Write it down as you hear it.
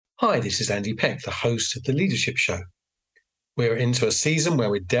Hi, this is Andy Peck, the host of The Leadership Show. We're into a season where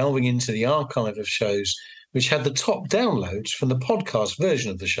we're delving into the archive of shows which had the top downloads from the podcast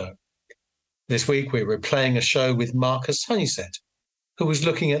version of the show. This week, we're replaying a show with Marcus Honeysett, who was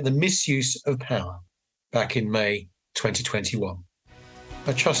looking at the misuse of power back in May 2021.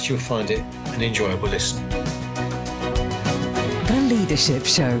 I trust you'll find it an enjoyable listen. The Leadership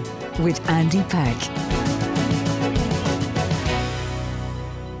Show with Andy Peck.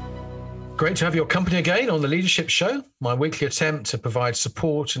 Great to have your company again on The Leadership Show, my weekly attempt to provide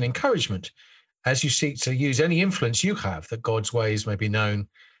support and encouragement as you seek to use any influence you have that God's ways may be known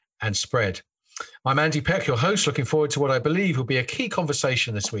and spread. I'm Andy Peck, your host, looking forward to what I believe will be a key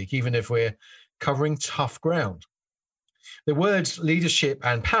conversation this week, even if we're covering tough ground. The words leadership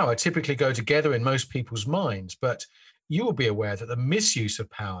and power typically go together in most people's minds, but you will be aware that the misuse of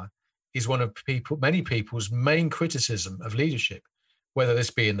power is one of many people's main criticism of leadership, whether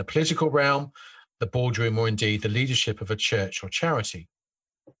this be in the political realm, the boardroom, or indeed the leadership of a church or charity.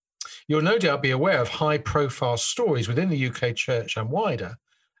 You'll no doubt be aware of high-profile stories within the UK church and wider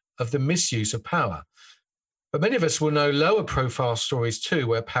of the misuse of power. But many of us will know lower-profile stories too,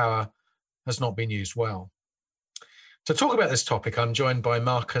 where power has not been used well. To talk about this topic, I'm joined by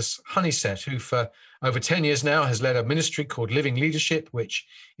Marcus Honeysett, who for over 10 years now has led a ministry called Living Leadership, which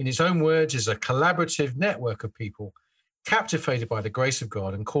in his own words is a collaborative network of people captivated by the grace of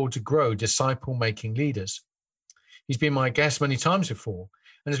God and called to grow disciple-making leaders. He's been my guest many times before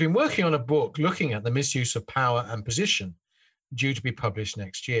and has been working on a book looking at the misuse of power and position, due to be published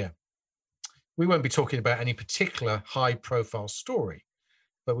next year. We won't be talking about any particular high-profile story,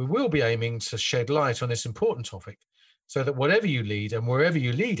 but we will be aiming to shed light on this important topic so that whatever you lead and wherever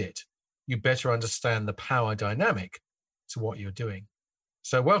you lead it, you better understand the power dynamic to what you're doing.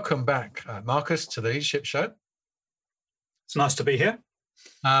 So welcome back, Marcus, to the Leadership Show. It's nice to be here.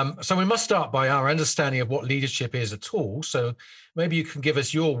 So we must start by our understanding of what leadership is at all. So maybe you can give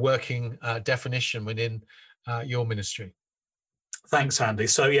us your working definition within your ministry. Thanks, Andy.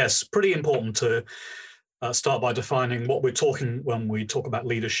 So yes, pretty important to start by defining what we're talking when we talk about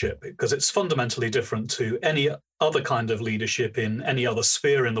leadership, because it's fundamentally different to any other kind of leadership in any other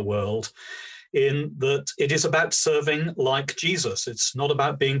sphere in the world, in that it is about serving like Jesus. It's not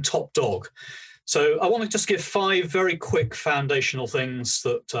about being top dog. So I want to just give 5 very quick foundational things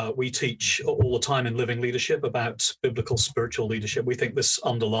that we teach all the time in Living Leadership about biblical spiritual leadership. We think this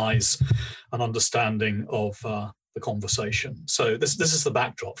underlies an understanding of the conversation. So this is the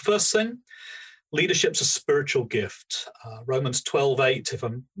backdrop. First thing, leadership's a spiritual gift. Romans 12:8, if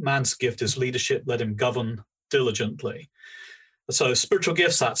a man's gift is leadership, let him govern diligently. So spiritual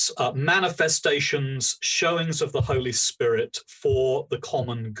gifts, that's manifestations, showings of the Holy Spirit for the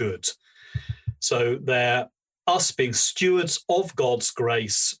common good. So they're us being stewards of God's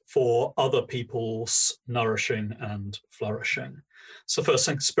grace for other people's nourishing and flourishing. So first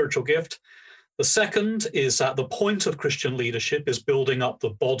thing, spiritual gift. The second is that the point of Christian leadership is building up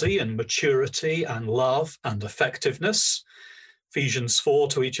the body in maturity and love and effectiveness. Ephesians 4,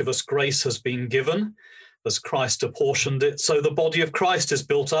 to each of us grace has been given as Christ apportioned it. So the body of Christ is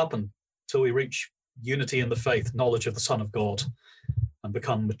built up until we reach unity in the faith, knowledge of the Son of God, and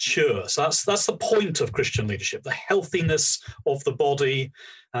become mature. So that's the point of Christian leadership, the healthiness of the body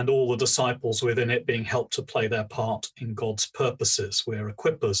and all the disciples within it being helped to play their part in God's purposes. We're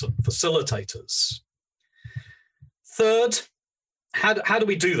equippers and facilitators. Third, how do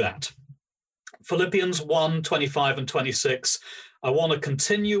we do that? Philippians 1:25 and 26, I want to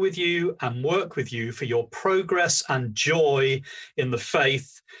continue with you and work with you for your progress and joy in the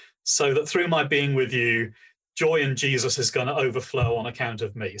faith, so that through my being with you, joy in Jesus is going to overflow on account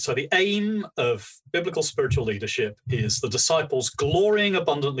of me. So the aim of biblical spiritual leadership is the disciples glorying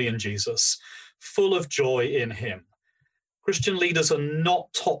abundantly in Jesus, full of joy in him. Christian leaders are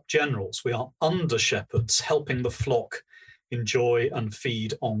not top generals. We are under shepherds, helping the flock enjoy and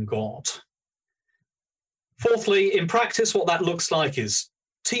feed on God. Fourthly, in practice, what that looks like is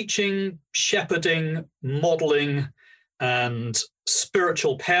teaching, shepherding, modeling, and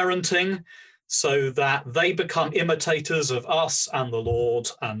spiritual parenting, so that they become imitators of us and the Lord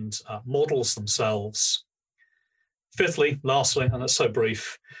and models themselves. Fifthly, lastly, and it's so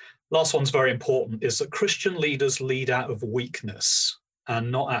brief, last one's very important, is that Christian leaders lead out of weakness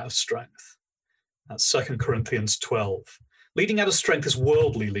and not out of strength. That's 2 Corinthians 12. Leading out of strength is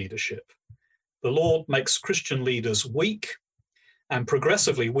worldly leadership. The Lord makes Christian leaders weak and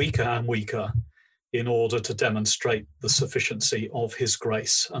progressively weaker and weaker in order to demonstrate the sufficiency of his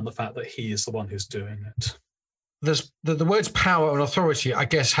grace and the fact that he is the one who's doing it. There's the words power and authority, I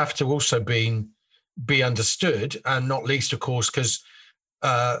guess, have to also be understood, and not least, of course, because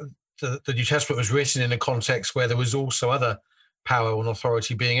the New Testament was written in a context where there was also other power and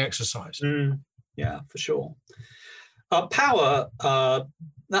authority being exercised. Yeah, for sure. Power,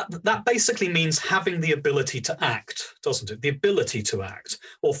 that basically means having the ability to act, doesn't it? The ability to act.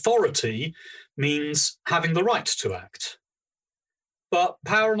 Authority means having the right to act. But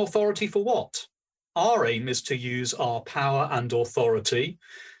power and authority for what? Our aim is to use our power and authority,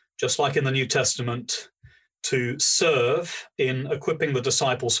 just like in the New Testament, to serve in equipping the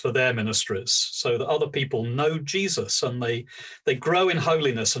disciples for their ministries so that other people know Jesus and they grow in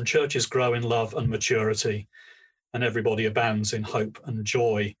holiness and churches grow in love and maturity and everybody abounds in hope and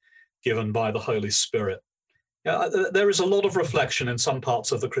joy given by the Holy Spirit. There is a lot of reflection in some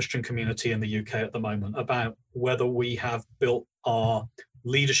parts of the Christian community in the UK at the moment about whether we have built our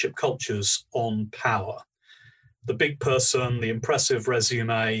leadership cultures on power. The big person, the impressive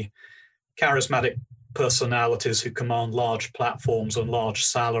resume, charismatic personalities who command large platforms and large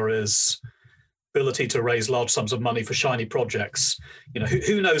salaries, ability to raise large sums of money for shiny projects.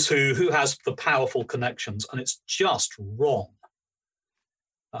 Who knows who has the powerful connections, and it's just wrong.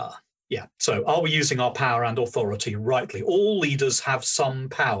 So are we using our power and authority rightly? All leaders have some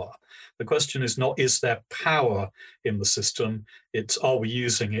power. The question is not, is there power in the system? It's, are we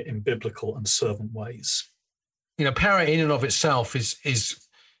using it in biblical and servant ways? Power in and of itself is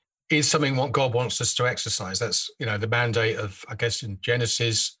something what God wants us to exercise. That's, the mandate of, I guess, in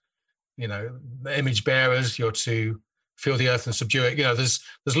Genesis, the image bearers, you're to fill the earth and subdue it.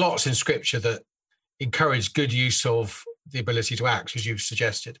 There's lots in Scripture that encourage good use of the ability to act, as you've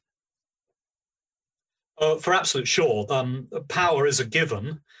suggested. For absolute sure. Power is a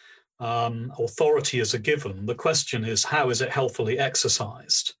given. Authority is a given. The question is, how is it healthfully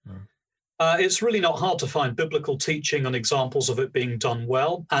exercised? It's really not hard to find biblical teaching and examples of it being done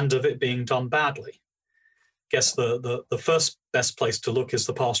well and of it being done badly. I guess the first best place to look is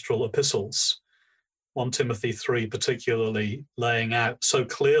the pastoral epistles. 1 Timothy 3 particularly laying out so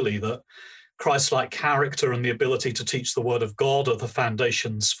clearly that Christ-like character and the ability to teach the word of God are the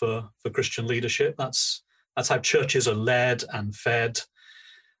foundations for Christian leadership. That's how churches are led and fed.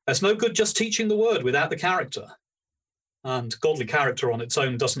 It's no good just teaching the word without the character. And godly character on its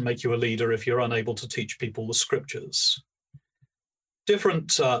own doesn't make you a leader if you're unable to teach people the scriptures.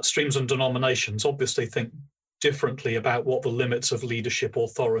 Different streams and denominations obviously think differently about what the limits of leadership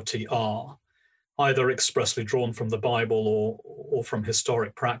authority are, either expressly drawn from the Bible or from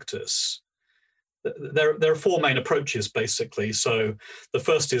historic practice. There are four main approaches, basically. So the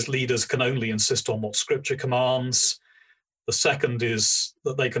first is leaders can only insist on what Scripture commands. The second is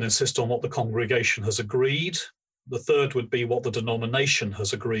that they can insist on what the congregation has agreed. The third would be what the denomination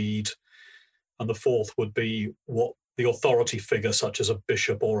has agreed. And the fourth would be what the authority figure, such as a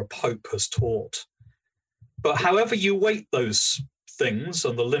bishop or a pope, has taught. But however you weight those things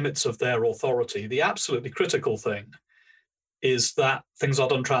and the limits of their authority, the absolutely critical thing is that things are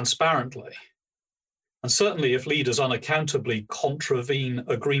done transparently. And certainly if leaders unaccountably contravene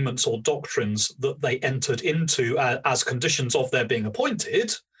agreements or doctrines that they entered into as conditions of their being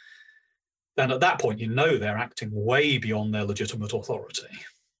appointed, then at that point, they're acting way beyond their legitimate authority.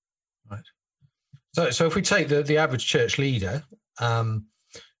 Right. So if we take the average church leader,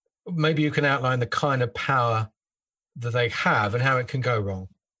 maybe you can outline the kind of power that they have and how it can go wrong.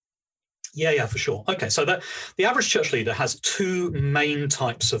 Yeah, for sure. Okay, so the average church leader has two main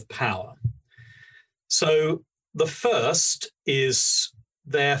types of power. So the first is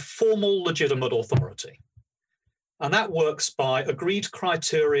their formal legitimate authority. And that works by agreed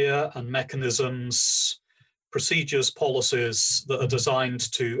criteria and mechanisms, procedures, policies that are designed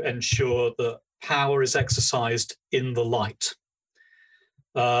to ensure that power is exercised in the light.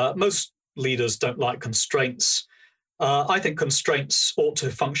 Most leaders don't like constraints. I think constraints ought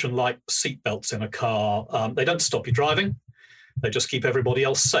to function like seatbelts in a car. They don't stop you driving. They just keep everybody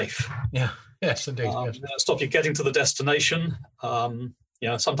else safe. Yeah. Yes, indeed. Yes. Stop you getting to the destination.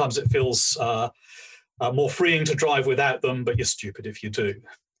 Sometimes it feels more freeing to drive without them, but you're stupid if you do.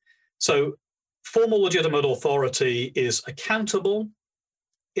 So formal legitimate authority is accountable.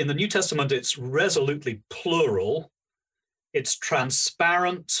 In the New Testament, it's resolutely plural. It's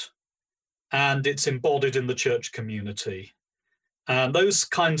transparent, and it's embodied in the church community. And those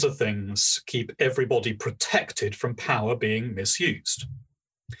kinds of things keep everybody protected from power being misused.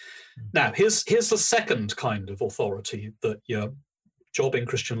 Now, here's the second kind of authority that your jobbing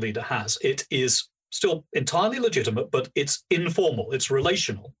Christian leader has. It is still entirely legitimate, but it's informal, it's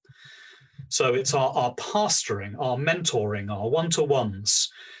relational. So it's our pastoring, our mentoring, our one-to-ones.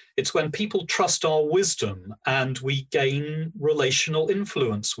 It's when people trust our wisdom and we gain relational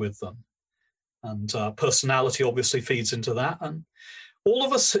influence with them. And personality obviously feeds into that. And all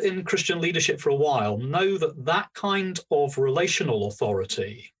of us in Christian leadership for a while know that that kind of relational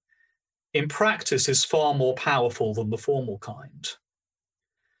authority in practice is far more powerful than the formal kind.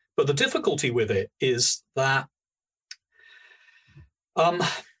 But the difficulty with it is that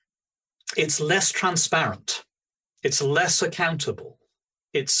it's less transparent. It's less accountable.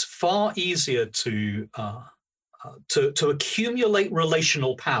 It's far easier to accumulate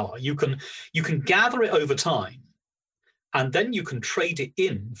relational power. You can gather it over time, and then you can trade it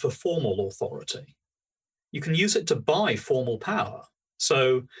in for formal authority. You can use it to buy formal power.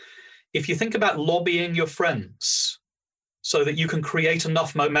 So if you think about lobbying your friends so that you can create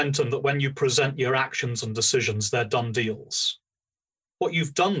enough momentum that when you present your actions and decisions, they're done deals. What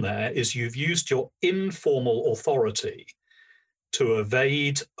you've done there is you've used your informal authority to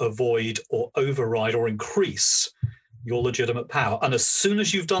evade, avoid, or override or increase your legitimate power. And as soon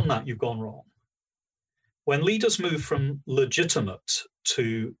as you've done that, you've gone wrong. When leaders move from legitimate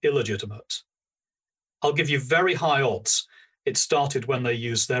to illegitimate, I'll give you very high odds. It started when they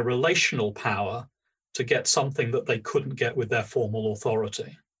used their relational power to get something that they couldn't get with their formal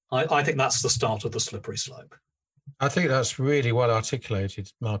authority. I think that's the start of the slippery slope. I think that's really well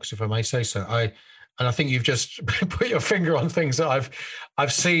articulated, Marcus, if I may say so. I think you've just put your finger on things that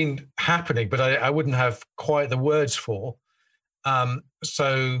I've seen happening, but I wouldn't have quite the words for. I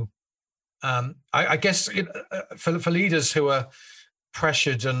guess for leaders who are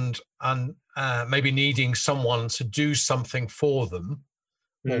pressured and maybe needing someone to do something for them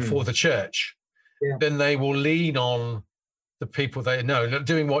or for the church, then they will lean on the people they know,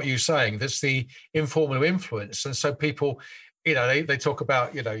 doing what you're saying. That's the informal influence. And so people, they talk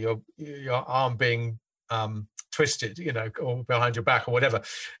about, your arm being twisted, or behind your back or whatever,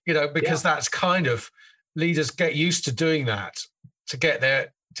 because that's kind of, leaders get used to doing that to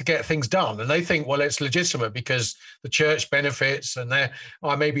get things done. And they think, well, it's legitimate because the church benefits and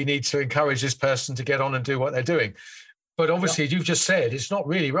I maybe need to encourage this person to get on and do what they're doing. But obviously, you've just said it's not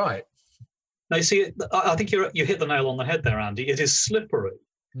really right. Now, you see, I think you hit the nail on the head there, Andy. It is slippery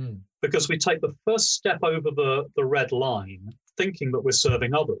because we take the first step over the red line thinking that we're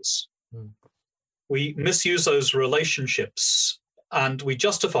serving others. We misuse those relationships and we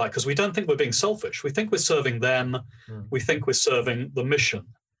justify it because we don't think we're being selfish. We think we're serving them. We think we're serving the mission.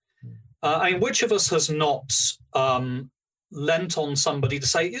 Which of us has not lent on somebody to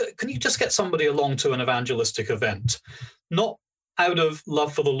say, can you just get somebody along to an evangelistic event? Not out of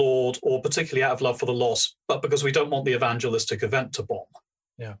love for the Lord or particularly out of love for the lost, but because we don't want the evangelistic event to bomb.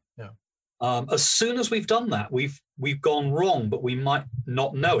 As soon as we've done that, we've gone wrong, but we might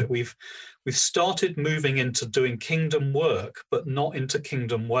not know it. We've started moving into doing kingdom work, but not into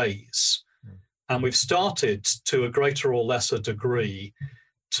kingdom ways. And we've started, to a greater or lesser degree,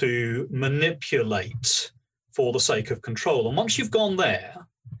 to manipulate for the sake of control. And once you've gone there,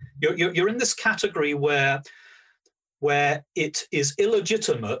 you're in this category where it is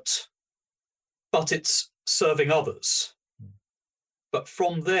illegitimate, but it's serving others. But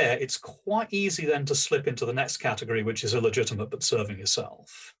from there, it's quite easy then to slip into the next category, which is illegitimate, but serving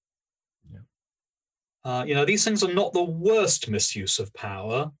yourself. These things are not the worst misuse of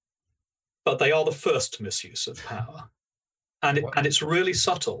power, but they are the first misuse of power. And it's really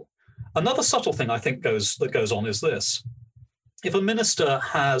subtle. Another subtle thing I think that goes on is this. If a minister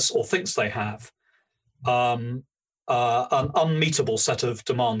has or thinks they have an unmeetable set of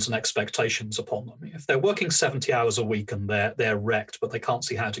demands and expectations upon them, if they're working 70 hours a week and they're wrecked, but they can't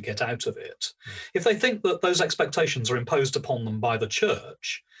see how to get out of it, if they think that those expectations are imposed upon them by the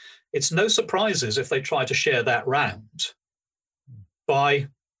church, it's no surprises if they try to share that round by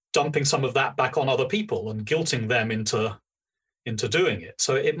dumping some of that back on other people and guilting them into doing it.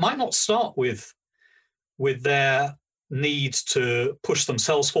 So it might not start with their need to push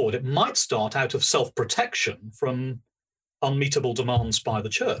themselves forward. It might start out of self-protection from unmeetable demands by the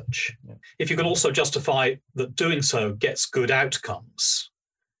church. If you can also justify that doing so gets good outcomes,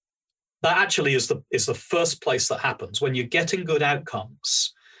 that actually is the first place that happens. When you're getting good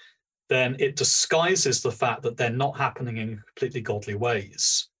outcomes, then it disguises the fact that they're not happening in completely godly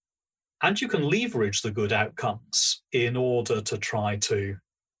ways. And you can leverage the good outcomes in order to try to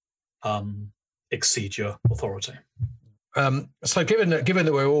exceed your authority. So given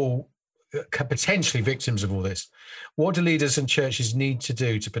that we're all potentially victims of all this, what do leaders and churches need to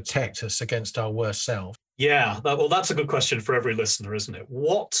do to protect us against our worst self? Yeah, that's a good question for every listener, isn't it?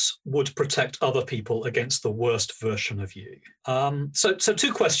 What would protect other people against the worst version of you? So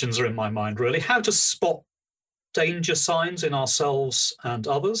two questions are in my mind, really. How to spot danger signs in ourselves and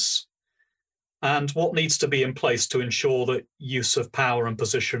others, and what needs to be in place to ensure that use of power and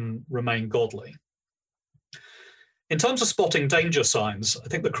position remain godly. In terms of spotting danger signs, I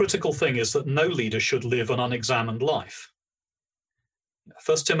think the critical thing is that no leader should live an unexamined life.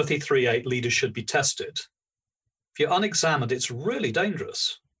 1 Timothy 3:8, leaders should be tested. If you're unexamined, it's really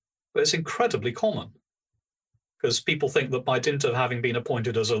dangerous, but it's incredibly common because people think that by dint of having been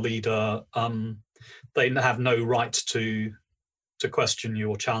appointed as a leader, they have no right to question you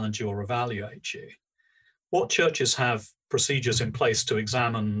or challenge you or evaluate you. What churches have procedures in place to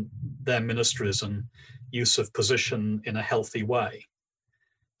examine their ministries and use of position in a healthy way.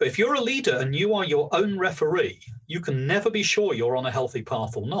 But if you're a leader and you are your own referee, you can never be sure you're on a healthy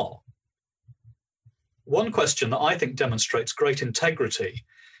path or not. One question that I think demonstrates great integrity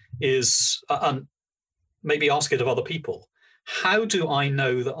is, and maybe ask it of other people, how do I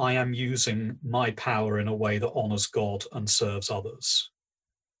know that I am using my power in a way that honors God and serves others?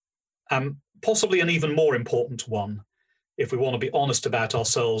 Possibly an even more important one, if we want to be honest about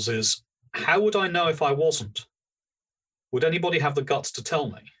ourselves, is how would I know if I wasn't? Would anybody have the guts to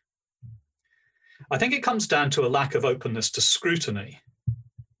tell me? I think it comes down to a lack of openness to scrutiny.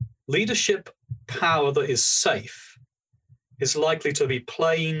 Leadership power that is safe is likely to be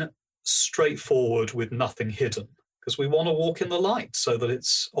plain, straightforward, with nothing hidden, because we want to walk in the light so that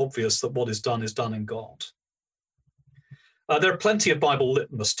it's obvious that what is done in God. There are plenty of Bible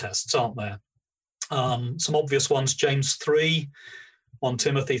litmus tests, aren't there? Some obvious ones, James 3, 1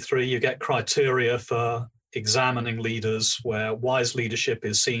 Timothy 3, you get criteria for examining leaders where wise leadership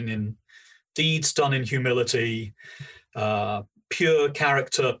is seen in deeds done in humility, pure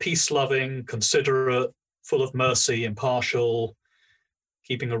character, peace-loving, considerate, full of mercy, impartial,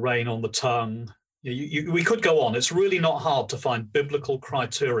 keeping a rein on the tongue. We could go on. It's really not hard to find biblical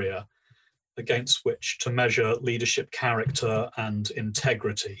criteria against which to measure leadership character and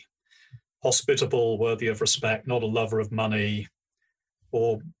integrity. Hospitable, worthy of respect, not a lover of money.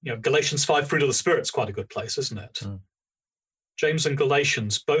 Or, Galatians 5, fruit of the Spirit is quite a good place, isn't it? James and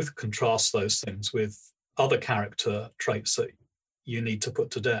Galatians both contrast those things with other character traits that you need to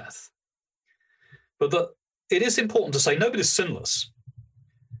put to death. But it is important to say nobody's sinless.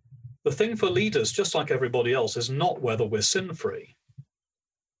 The thing for leaders, just like everybody else, is not whether we're sin-free.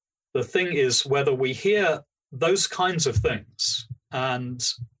 The thing is whether we hear those kinds of things and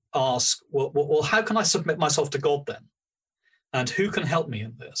ask, well, how can I submit myself to God then? And who can help me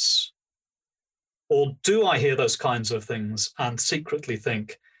in this? Or do I hear those kinds of things and secretly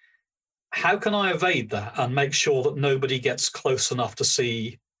think, how can I evade that and make sure that nobody gets close enough to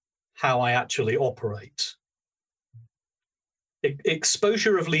see how I actually operate?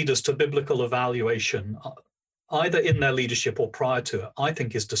 Exposure of leaders to biblical evaluation, either in their leadership or prior to it, I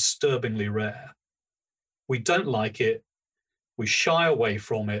think is disturbingly rare. We don't like it. We shy away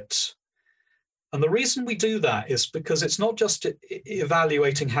from it. And the reason we do that is because it's not just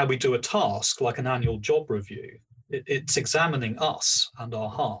evaluating how we do a task like an annual job review. It's examining us and our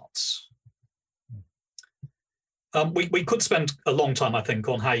hearts. We could spend a long time, I think,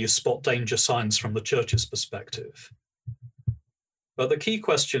 on how you spot danger signs from the church's perspective. But the key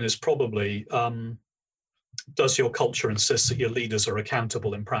question is probably, does your culture insist that your leaders are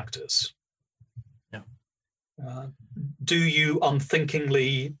accountable in practice? Yeah. Do you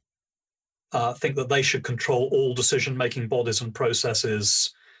unthinkingly think that they should control all decision-making bodies and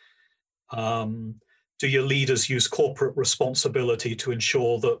processes? Do your leaders use corporate responsibility to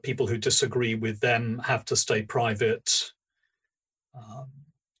ensure that people who disagree with them have to stay private?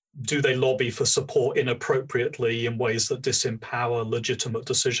 Do they lobby for support inappropriately in ways that disempower legitimate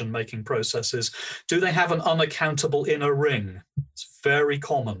decision-making processes? Do they have an unaccountable inner ring? It's very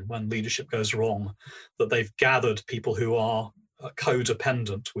common when leadership goes wrong that they've gathered people who are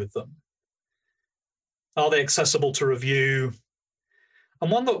codependent with them. Are they accessible to review?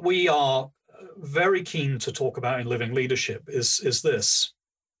 And one that we are very keen to talk about in Living Leadership is this.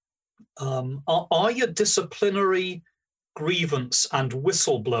 Are your disciplinary, grievance and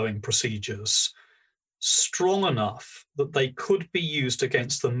whistleblowing procedures strong enough that they could be used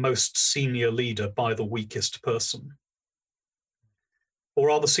against the most senior leader by the weakest person? Or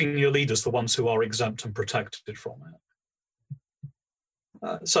are the senior leaders the ones who are exempt and protected from it?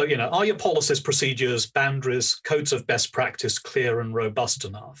 Are your policies, procedures, boundaries, codes of best practice clear and robust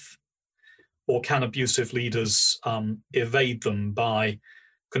enough? Or can abusive leaders evade them by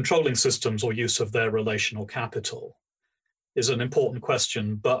controlling systems or use of their relational capital? Is an important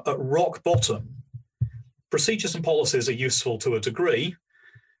question. But at rock bottom, procedures and policies are useful to a degree.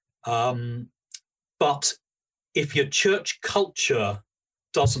 But if your church culture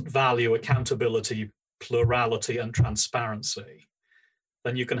doesn't value accountability, plurality, and transparency,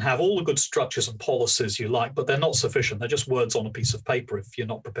 then you can have all the good structures and policies you like, but they're not sufficient. They're just words on a piece of paper if you're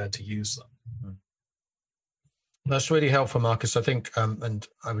not prepared to use them. That's really helpful, Marcus. I think, and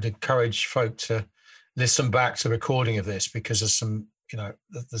I would encourage folk to listen back to the recording of this, because there's some,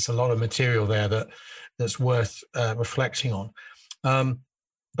 there's a lot of material there that's worth reflecting on.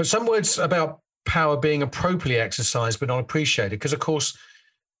 But some words about power being appropriately exercised but not appreciated, because of course,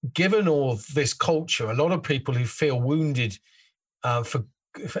 given all this culture, a lot of people who feel wounded for,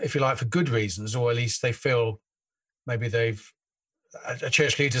 if you like, for good reasons, or at least they feel maybe a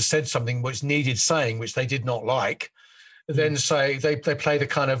church leader said something which needed saying, which they did not like, then say they play the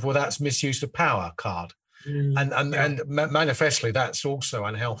kind of, well, that's misuse of power card. And manifestly, that's also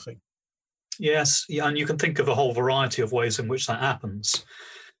unhealthy. Yes, and you can think of a whole variety of ways in which that happens.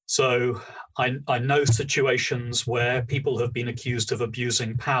 So I know situations where people have been accused of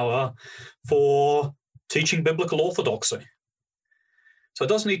abusing power for teaching biblical orthodoxy. So it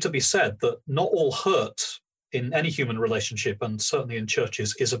does need to be said that not all hurt in any human relationship, and certainly in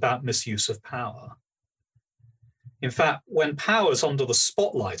churches, is about misuse of power. In fact, when power is under the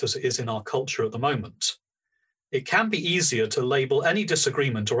spotlight, as it is in our culture at the moment, it can be easier to label any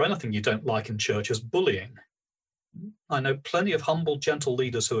disagreement or anything you don't like in church as bullying. I know plenty of humble, gentle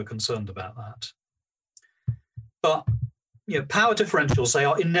leaders who are concerned about that. But power differentials, they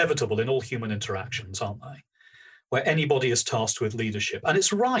are inevitable in all human interactions, aren't they? Where anybody is tasked with leadership. And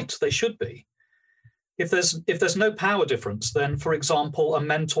it's right, they should be. If there's no power difference, then, for example, a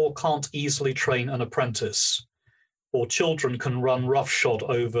mentor can't easily train an apprentice, or children can run roughshod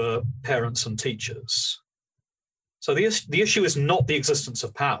over parents and teachers. So the issue is not the existence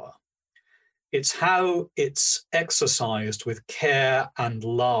of power. It's how it's exercised with care and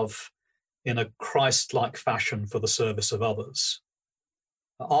love in a Christ-like fashion for the service of others.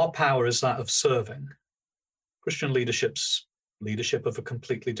 Our power is that of serving. Christian leadership's leadership of a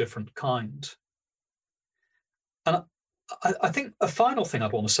completely different kind. And I think a final thing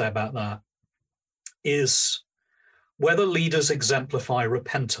I'd want to say about that is whether leaders exemplify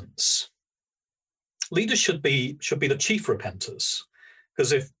repentance. Leaders should be the chief repenters,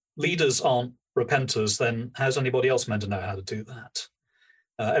 because if leaders aren't repenters, then how's anybody else meant to know how to do that?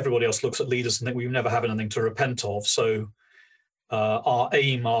 Everybody else looks at leaders and think we never have anything to repent of. So our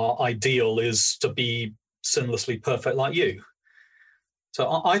aim, our ideal is to be sinlessly perfect like you.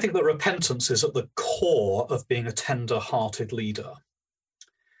 So I think that repentance is at the core of being a tender-hearted leader.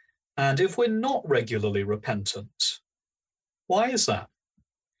 And if we're not regularly repentant, why is that?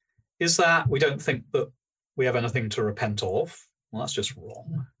 Is that we don't think that we have anything to repent of? Well, that's just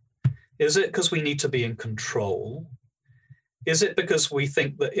wrong. Is it because we need to be in control? Is it because we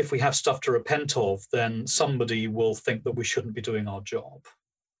think that if we have stuff to repent of, then somebody will think that we shouldn't be doing our job?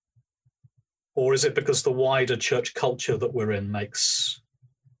 Or is it because the wider church culture that we're in makes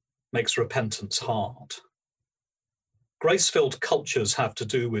repentance hard? Grace-filled cultures have to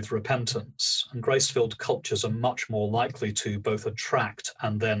do with repentance, and grace-filled cultures are much more likely to both attract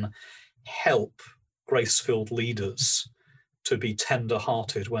and then help grace-filled leaders to be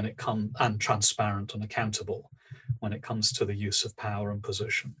tender-hearted when it comes, and transparent and accountable when it comes to the use of power and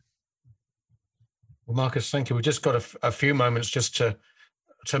position. Well, Marcus, thank you. We've just got a few moments just to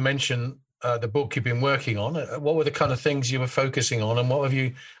mention the book you've been working on. What were the kind of things you were focusing on, and what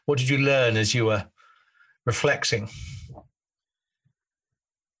did you learn as you were reflecting?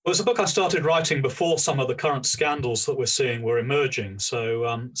 Well, it's a book I started writing before some of the current scandals that we're seeing were emerging.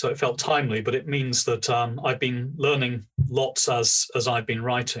 So it felt timely, but it means that I've been learning lots as I've been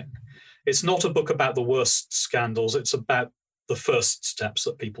writing. It's not a book about the worst scandals. It's about the first steps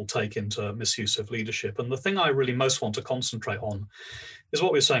that people take into misuse of leadership. And the thing I really most want to concentrate on is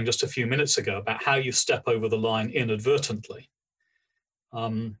what we were saying just a few minutes ago about how you step over the line inadvertently.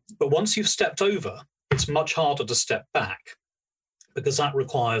 But once you've stepped over, it's much harder to step back, because that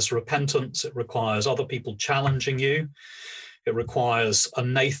requires repentance. It requires other people challenging you. It requires a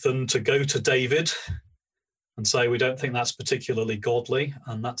Nathan to go to David and say, we don't think that's particularly godly.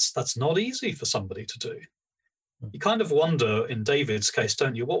 And that's not easy for somebody to do. You kind of wonder in David's case,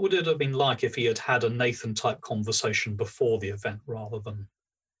 don't you? What would it have been like if he had had a Nathan-type conversation before the event rather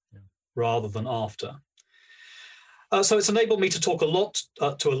than after? So it's enabled me to talk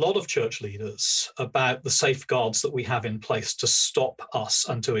to a lot of church leaders about the safeguards that we have in place to stop us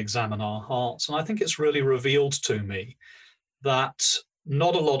and to examine our hearts. And I think it's really revealed to me that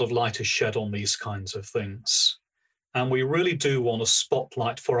not a lot of light is shed on these kinds of things. And we really do want a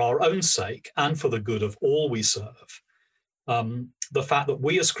spotlight for our own sake and for the good of all we serve. The fact that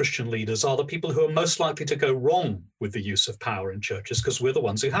we as Christian leaders are the people who are most likely to go wrong with the use of power in churches, because we're the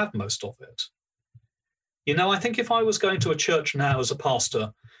ones who have most of it. You know, I think if I was going to a church now as a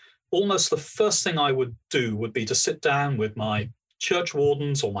pastor, almost the first thing I would do would be to sit down with my church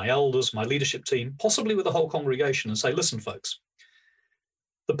wardens or my elders, my leadership team, possibly with the whole congregation, and say, listen, folks,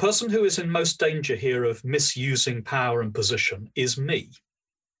 the person who is in most danger here of misusing power and position is me.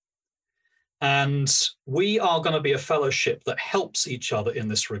 And we are going to be a fellowship that helps each other in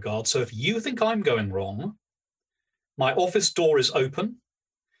this regard. So if you think I'm going wrong, my office door is open,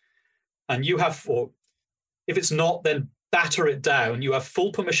 and you have, or if it's not, then batter it down. You have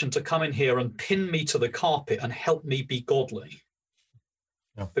full permission to come in here and pin me to the carpet and help me be godly.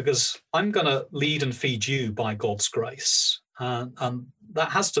 Yeah. Because I'm going to lead and feed you by God's grace. And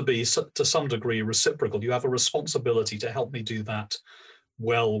that has to be, to some degree, reciprocal. You have a responsibility to help me do that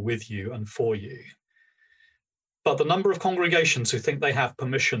well with you and for you. But the number of congregations who think they have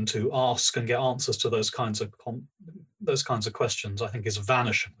permission to ask and get answers to those kinds of questions, I think, is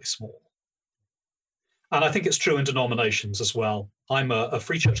vanishingly small. And I think it's true in denominations as well. I'm a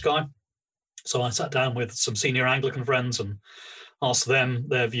free church guy, so I sat down with some senior Anglican friends and asked them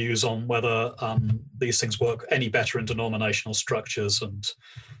their views on whether these things work any better in denominational structures. And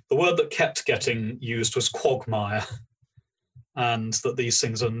the word that kept getting used was quagmire, and that these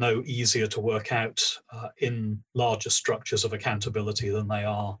things are no easier to work out in larger structures of accountability than they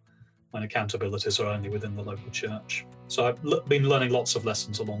are when accountabilities are only within the local church. So I've been learning lots of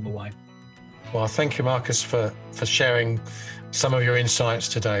lessons along the way. Well, thank you, Marcus, for sharing some of your insights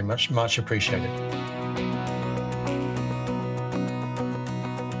today. Much appreciated.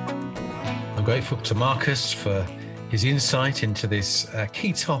 I'm grateful to Marcus for his insight into this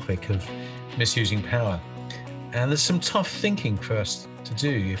key topic of misusing power. And there's some tough thinking for us to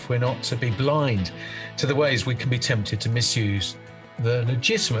do if we're not to be blind to the ways we can be tempted to misuse the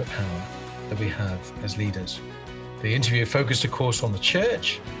legitimate power that we have as leaders. The interview focused, of course, on the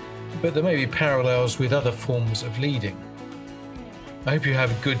church, but there may be parallels with other forms of leading. I hope you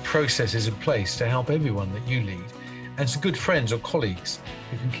have good processes in place to help everyone that you lead, and some good friends or colleagues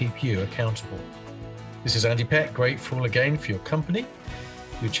who can keep you accountable. This is Andy Peck, grateful again for your company.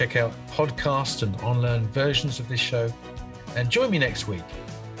 Do check out podcast and online versions of this show, and join me next week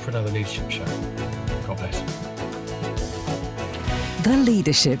for another leadership show. God bless. The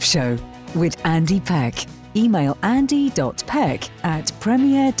Leadership Show with Andy Peck. Email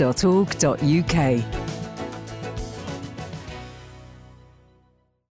andy.peck@premier.org.uk.